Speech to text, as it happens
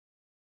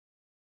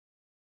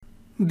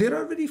There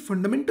are very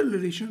fundamental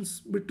relations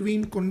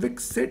between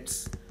convex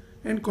sets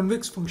and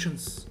convex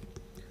functions.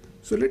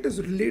 So let us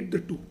relate the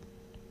two.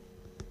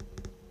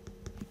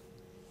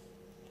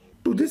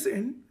 To this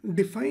end,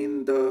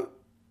 define the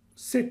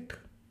set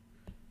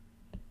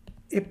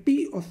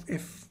epi of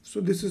f.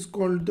 So this is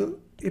called the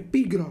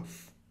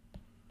epigraph.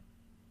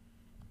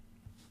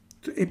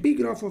 So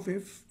epigraph of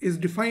f is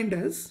defined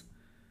as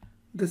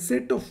the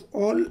set of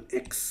all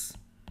x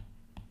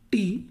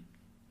t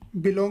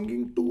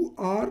belonging to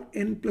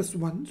Rn plus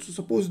 1. So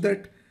suppose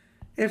that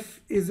f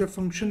is a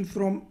function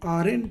from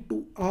Rn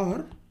to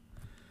R,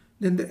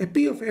 then the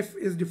epi of f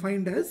is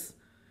defined as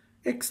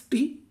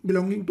xt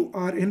belonging to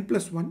Rn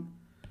plus 1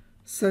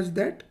 such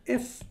that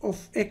f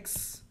of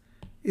x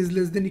is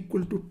less than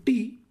equal to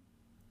t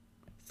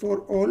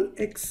for all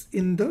x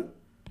in the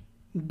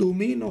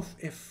domain of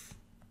f.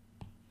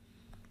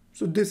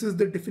 So this is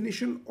the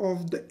definition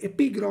of the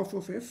epigraph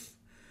of f.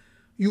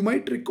 You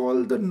might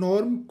recall the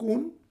norm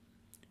cone.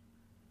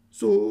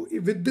 So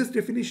with this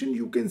definition,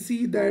 you can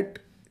see that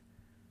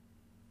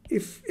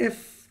if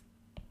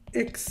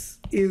fx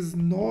is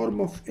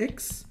norm of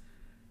x,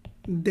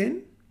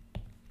 then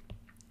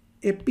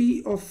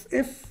epi of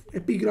f,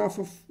 epigraph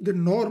of the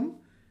norm,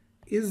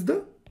 is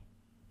the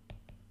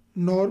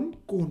norm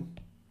cone.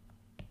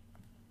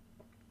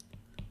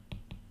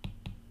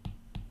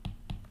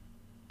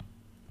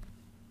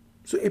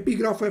 So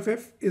epigraph of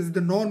f is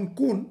the norm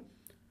cone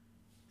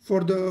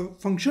for the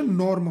function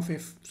norm of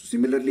f. So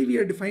similarly, we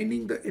are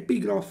defining the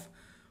epigraph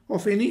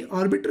of any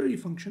arbitrary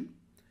function.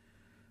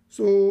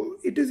 So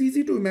it is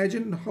easy to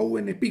imagine how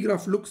an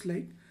epigraph looks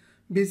like.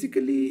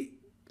 Basically,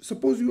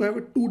 suppose you have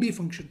a 2D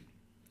function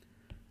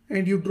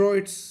and you draw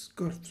its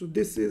curve. So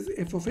this is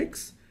f of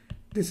x,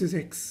 this is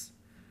x.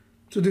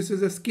 So this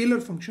is a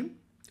scalar function.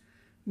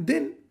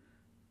 Then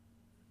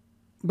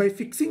by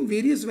fixing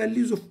various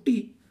values of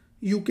t,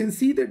 you can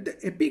see that the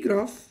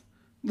epigraph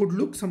would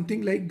look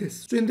something like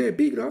this. So in the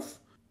epigraph,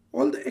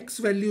 all the x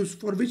values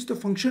for which the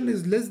function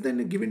is less than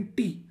a given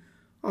t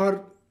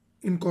are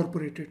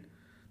incorporated.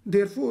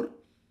 Therefore,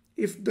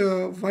 if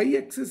the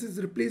y-axis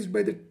is replaced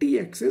by the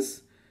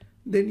t-axis,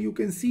 then you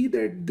can see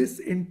that this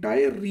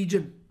entire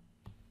region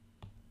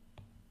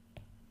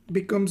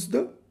becomes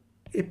the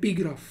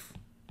epigraph.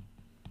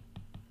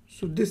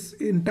 So this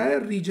entire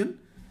region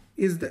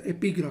is the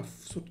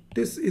epigraph. So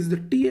this is the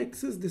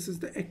t-axis, this is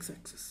the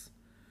x-axis.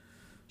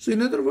 So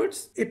in other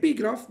words,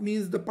 epigraph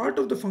means the part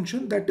of the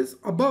function that is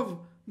above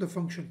the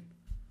function.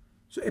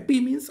 So epi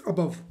means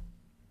above.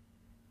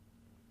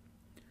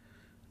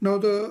 Now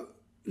the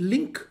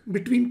link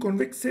between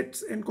convex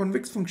sets and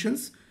convex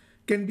functions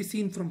can be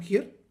seen from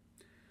here.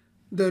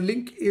 The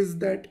link is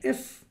that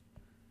f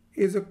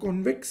is a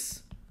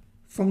convex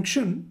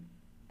function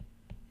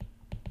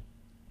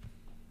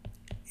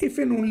if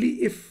and only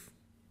if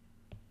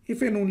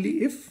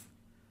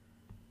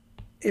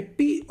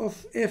epi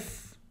of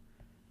f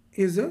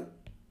is a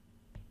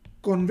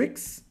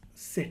convex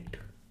set.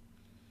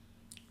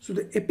 So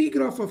the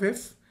epigraph of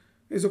f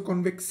is a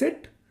convex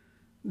set.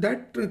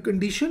 That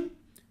condition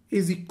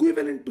is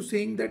equivalent to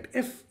saying that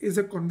f is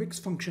a convex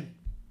function.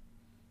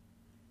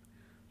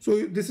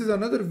 So this is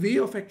another way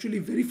of actually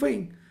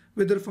verifying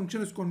whether a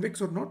function is convex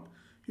or not.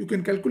 You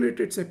can calculate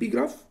its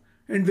epigraph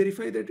and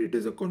verify that it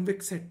is a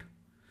convex set.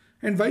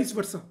 And vice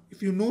versa.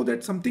 If you know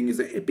that something is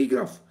an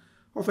epigraph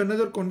of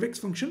another convex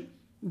function,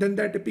 then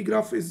that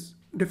epigraph is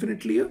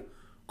definitely a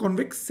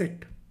convex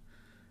set.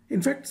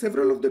 In fact,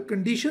 several of the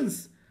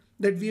conditions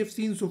that we have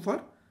seen so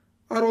far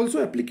are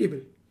also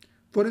applicable.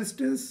 For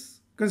instance,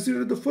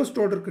 consider the first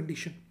order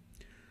condition.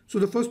 So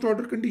the first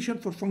order condition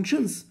for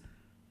functions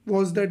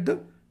was that the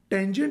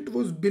tangent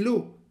was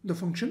below the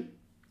function.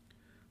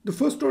 The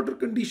first order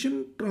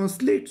condition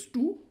translates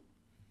to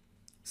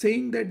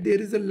saying that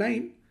there is a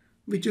line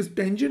which is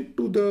tangent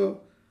to the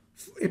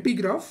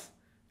epigraph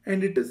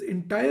and it is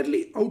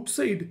entirely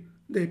outside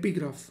the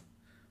epigraph.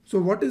 So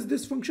what is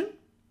this function?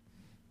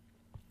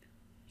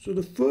 So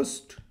the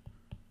first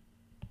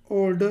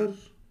order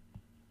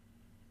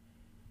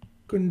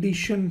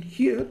condition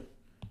here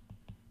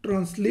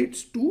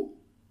translates to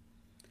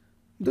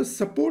the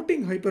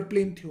supporting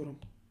hyperplane theorem.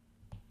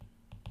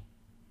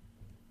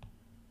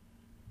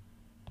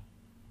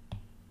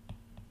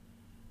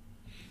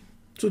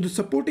 So the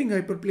supporting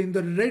hyperplane,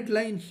 the red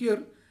line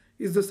here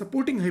is the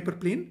supporting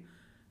hyperplane,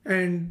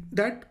 and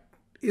that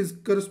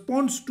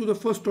corresponds to the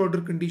first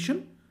order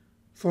condition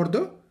for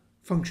the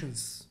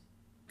functions.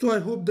 So I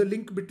hope the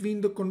link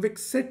between the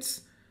convex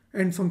sets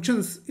and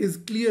functions is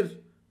clear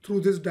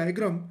through this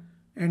diagram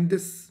and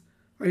this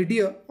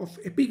idea of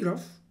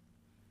epigraph.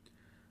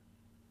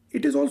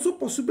 It is also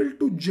possible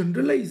to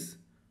generalize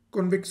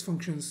convex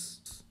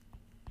functions.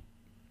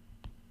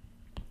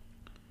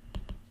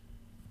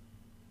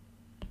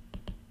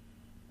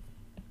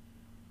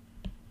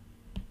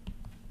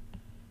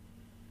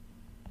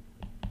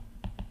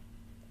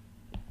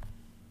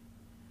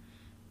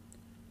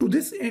 To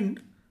this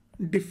end,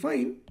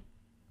 define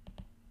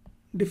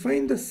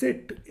the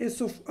set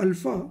S of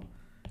alpha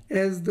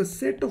as the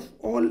set of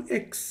all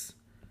x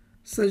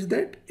such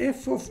that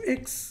f of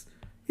x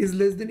is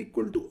less than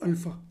equal to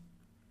alpha.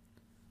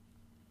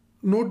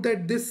 Note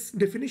that this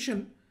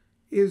definition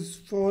is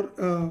for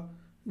a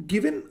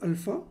given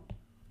alpha,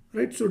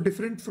 right? So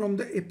different from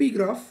the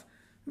epigraph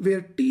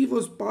where T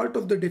was part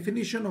of the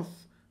definition of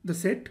the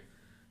set.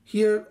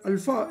 Here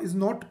alpha is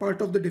not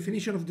part of the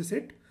definition of the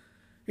set.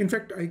 In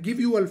fact, I give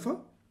you alpha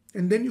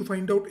and then you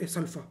find out S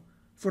alpha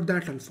for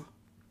that alpha.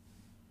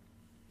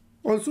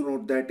 Also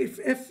note that if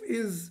F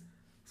is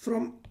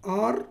from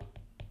R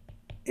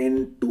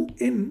n to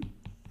n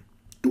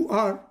to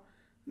R,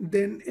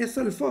 then S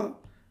alpha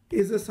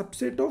is a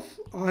subset of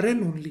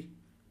Rn only,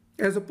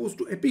 as opposed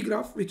to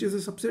epigraph, which is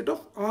a subset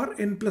of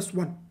Rn plus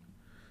 1.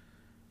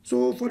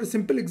 So for a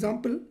simple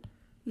example,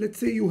 let's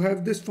say you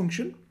have this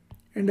function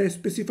and I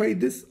specify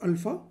this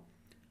alpha,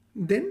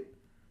 then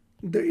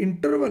the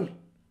interval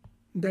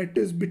that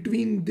is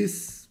between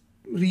this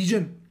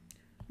region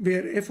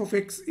where f of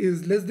x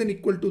is less than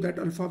equal to that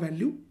alpha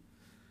value.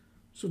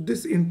 So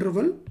this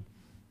interval,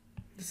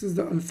 this is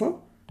the alpha,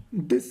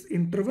 this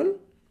interval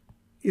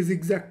is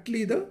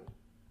exactly the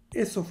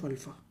S of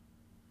alpha,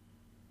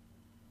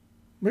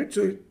 right?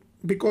 So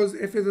because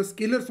f is a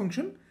scalar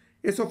function,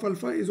 S of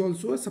alpha is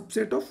also a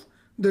subset of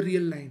the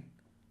real line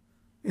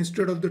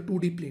instead of the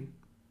 2D plane.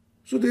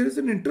 So there is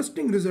an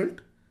interesting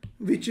result,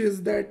 which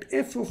is that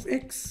f of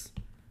x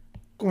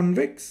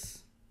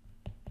convex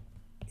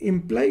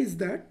implies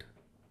that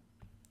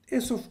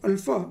S of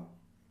alpha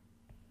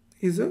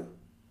is a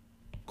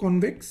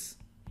convex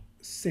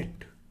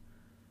set.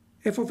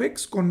 F of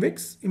x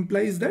convex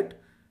implies that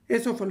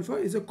S of alpha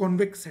is a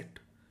convex set.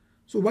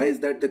 So why is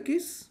that the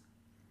case?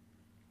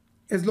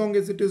 As long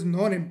as it is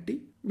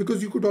non-empty,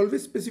 because you could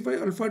always specify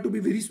alpha to be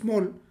very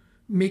small,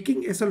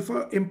 making S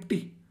alpha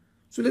empty.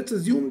 So let's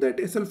assume that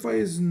S alpha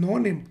is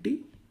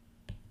non-empty.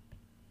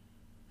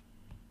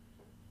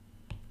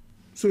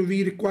 So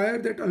we require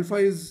that alpha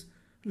is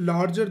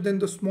larger than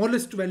the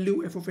smallest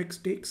value f of x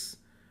takes,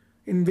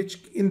 in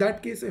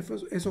that case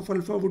S of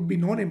alpha would be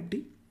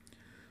non-empty.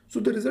 So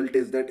the result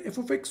is that f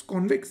of x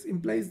convex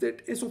implies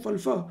that S of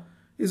alpha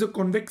is a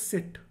convex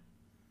set.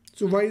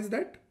 So why is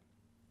that?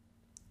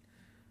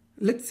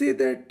 Let's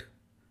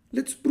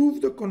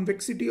prove the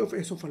convexity of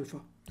S of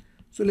alpha.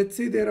 So let's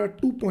say there are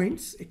 2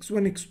 points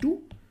x1,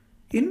 x2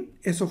 in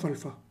S of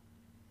alpha.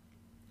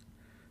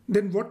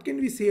 Then what can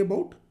we say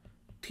about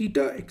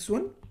theta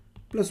x1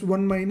 plus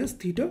 1 minus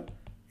theta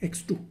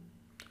x2?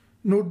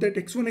 Note that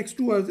x1,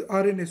 x2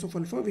 are in S of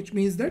alpha, which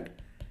means that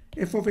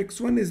f of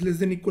x1 is less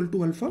than equal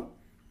to alpha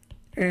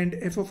and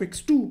f of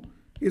x2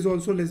 is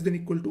also less than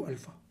equal to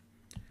alpha.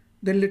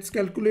 Then let's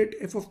calculate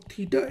f of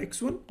theta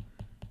x1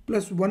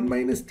 plus 1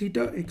 minus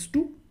theta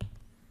x2.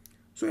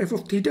 So f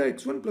of theta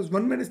x1 plus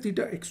 1 minus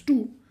theta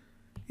x2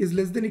 is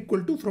less than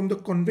equal to, from the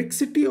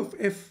convexity of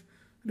f,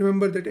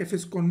 remember that f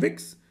is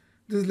convex,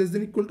 this is less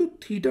than equal to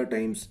theta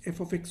times f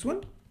of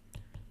x1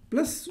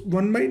 plus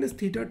 1 minus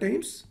theta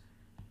times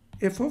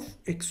f of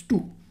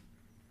x2,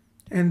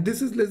 and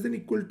this is less than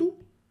equal to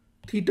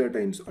theta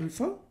times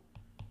alpha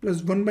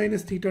plus 1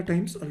 minus theta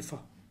times alpha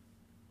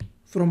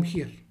from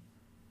here.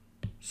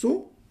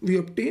 So we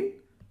obtain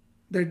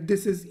that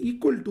this is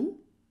equal to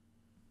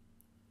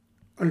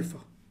alpha.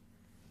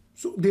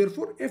 So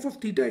therefore f of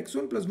theta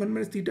x1 plus 1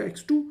 minus theta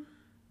x2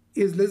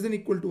 is less than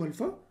equal to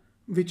alpha,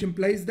 which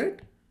implies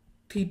that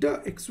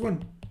theta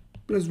x1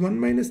 plus 1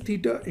 minus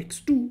theta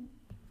x2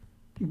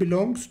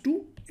 belongs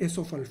to S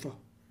of alpha,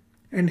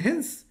 and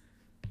hence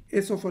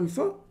S of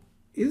alpha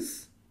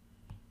is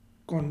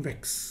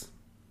convex.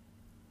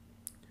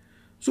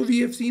 So we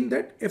have seen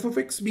that f of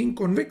x being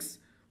convex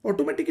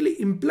automatically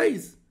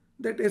implies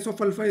that S of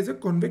alpha is a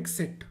convex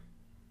set.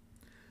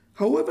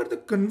 However, the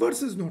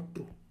converse is not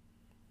true.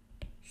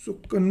 So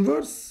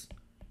converse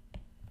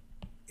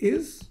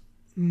is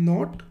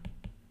not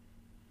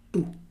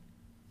true.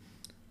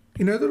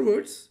 In other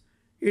words,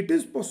 it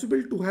is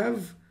possible to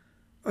have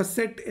a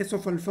set S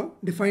of alpha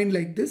defined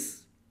like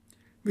this,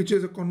 which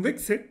is a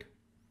convex set,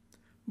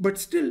 but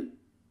still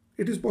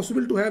it is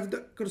possible to have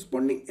the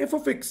corresponding f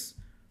of x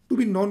to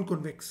be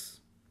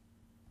non-convex,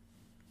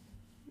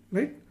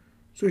 right?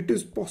 So it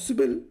is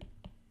possible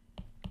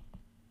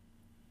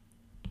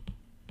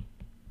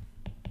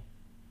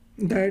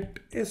that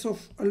S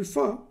of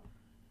alpha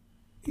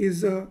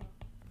is a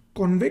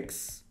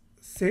convex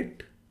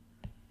set,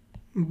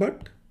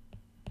 but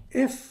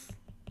f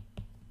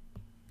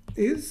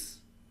is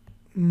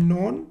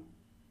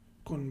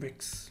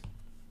non-convex.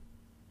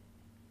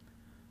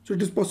 So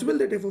it is possible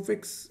that f of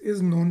x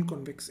is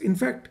non-convex. In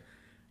fact,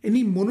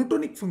 any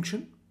monotonic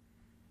function,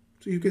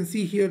 so you can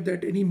see here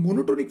that any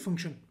monotonic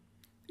function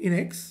in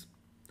x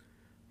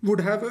would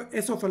have a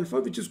S of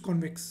alpha which is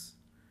convex.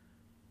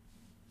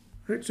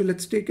 Right? So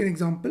let's take an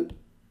example.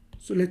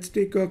 So let's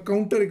take a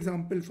counter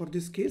example for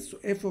this case. So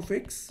f of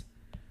x,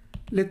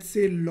 let's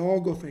say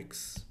log of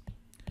x.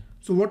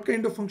 So what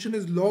kind of function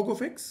is log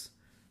of x?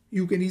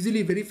 You can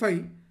easily verify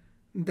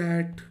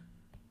that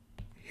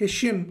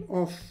Hessian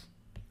of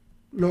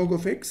log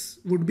of x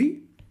would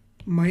be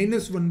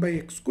minus 1 by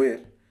x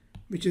square,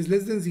 which is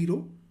less than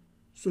 0.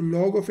 So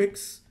log of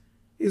x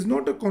is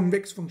not a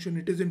convex function.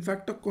 It is in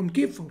fact a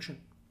concave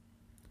function,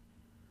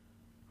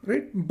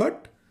 right?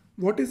 But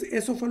what is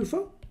S of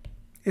alpha?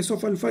 S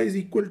of alpha is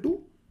equal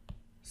to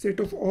set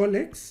of all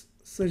x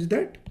such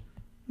that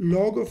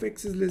log of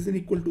x is less than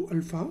equal to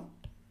alpha,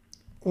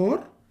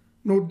 or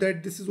note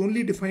that this is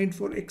only defined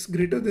for x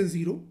greater than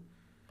 0.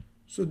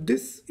 So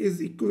this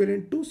is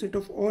equivalent to set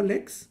of all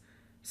x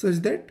such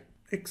that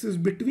x is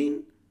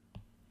between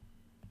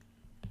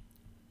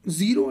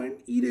 0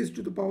 and e raised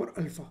to the power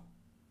alpha.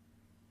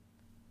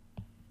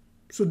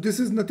 So this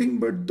is nothing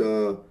but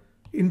the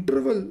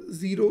interval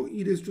 0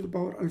 e raised to the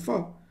power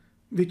alpha,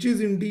 which is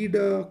indeed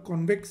a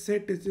convex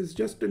set. It is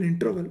just an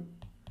interval.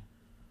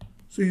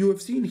 So you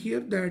have seen here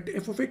that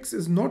f of x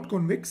is not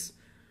convex,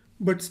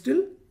 but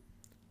still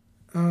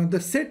the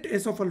set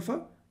S of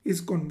alpha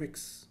is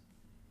convex,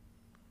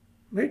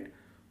 right?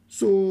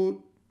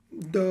 So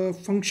the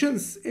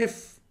functions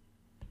f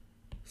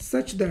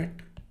such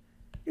that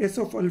S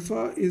of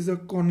alpha is a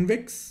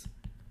convex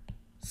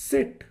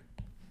set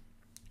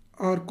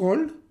are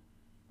called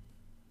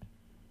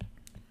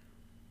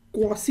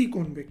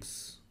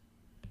quasi-convex,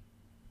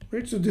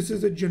 right? So this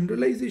is a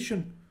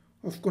generalization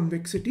of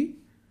convexity.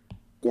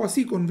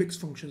 Quasi-convex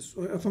functions.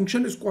 A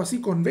function is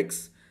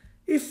quasi-convex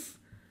if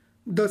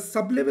the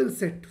sublevel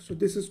set, so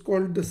this is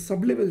called the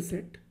sublevel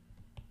set,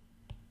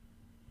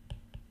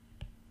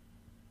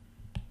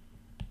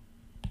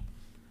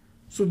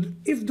 so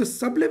if the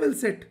sublevel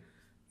set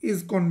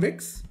is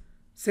convex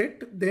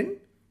set, then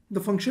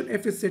the function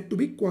f is said to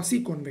be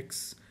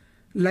quasi-convex.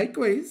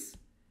 Likewise,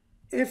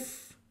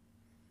 f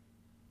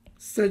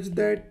such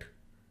that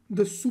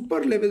the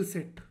superlevel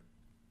set,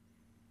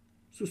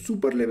 so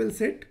superlevel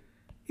set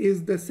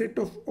is the set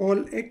of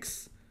all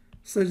x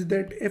such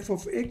that f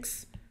of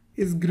x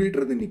is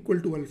greater than equal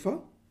to alpha,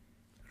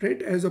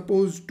 right? As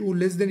opposed to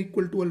less than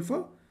equal to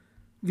alpha,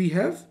 we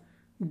have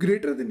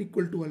greater than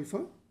equal to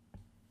alpha.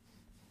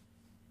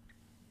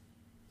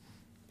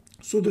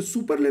 So the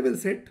superlevel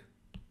set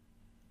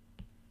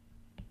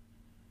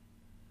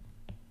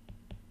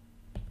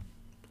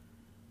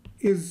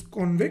is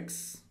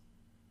convex.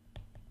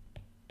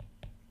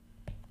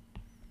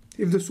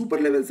 If the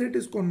superlevel set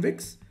is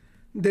convex,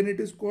 then it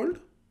is called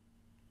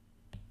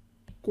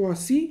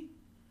quasi-concave.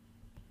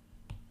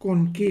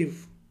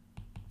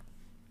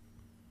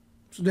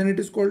 So then it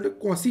is called a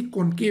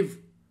quasi-concave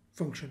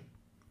function.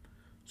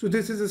 So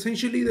this is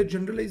essentially the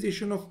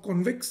generalization of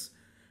convex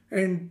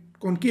and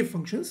concave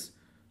functions.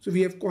 So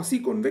we have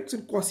quasi-convex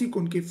and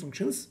quasi-concave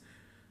functions.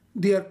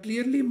 They are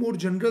clearly more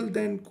general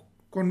than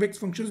convex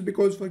functions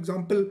because, for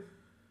example,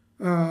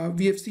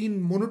 we have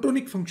seen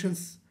monotonic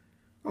functions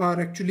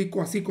are actually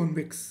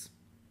quasi-convex.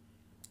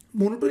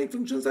 Monotonic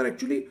functions are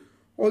actually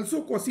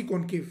also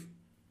quasi-concave.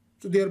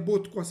 So they are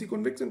both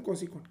quasi-convex and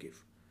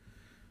quasi-concave.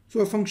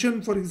 So a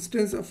function, for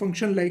instance, a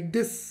function like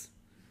this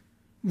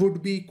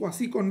would be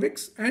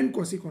quasi-convex and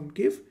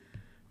quasi-concave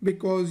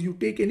because you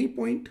take any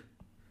point,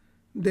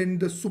 then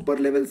the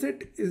superlevel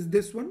set is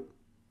this one.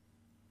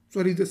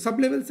 Sorry, the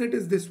sublevel set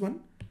is this one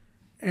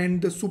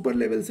and the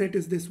superlevel set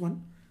is this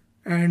one,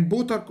 and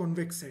both are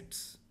convex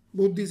sets.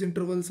 Both these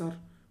intervals are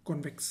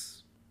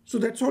convex. So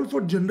that's all for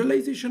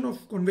generalization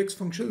of convex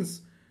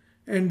functions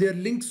and their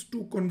links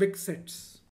to convex sets.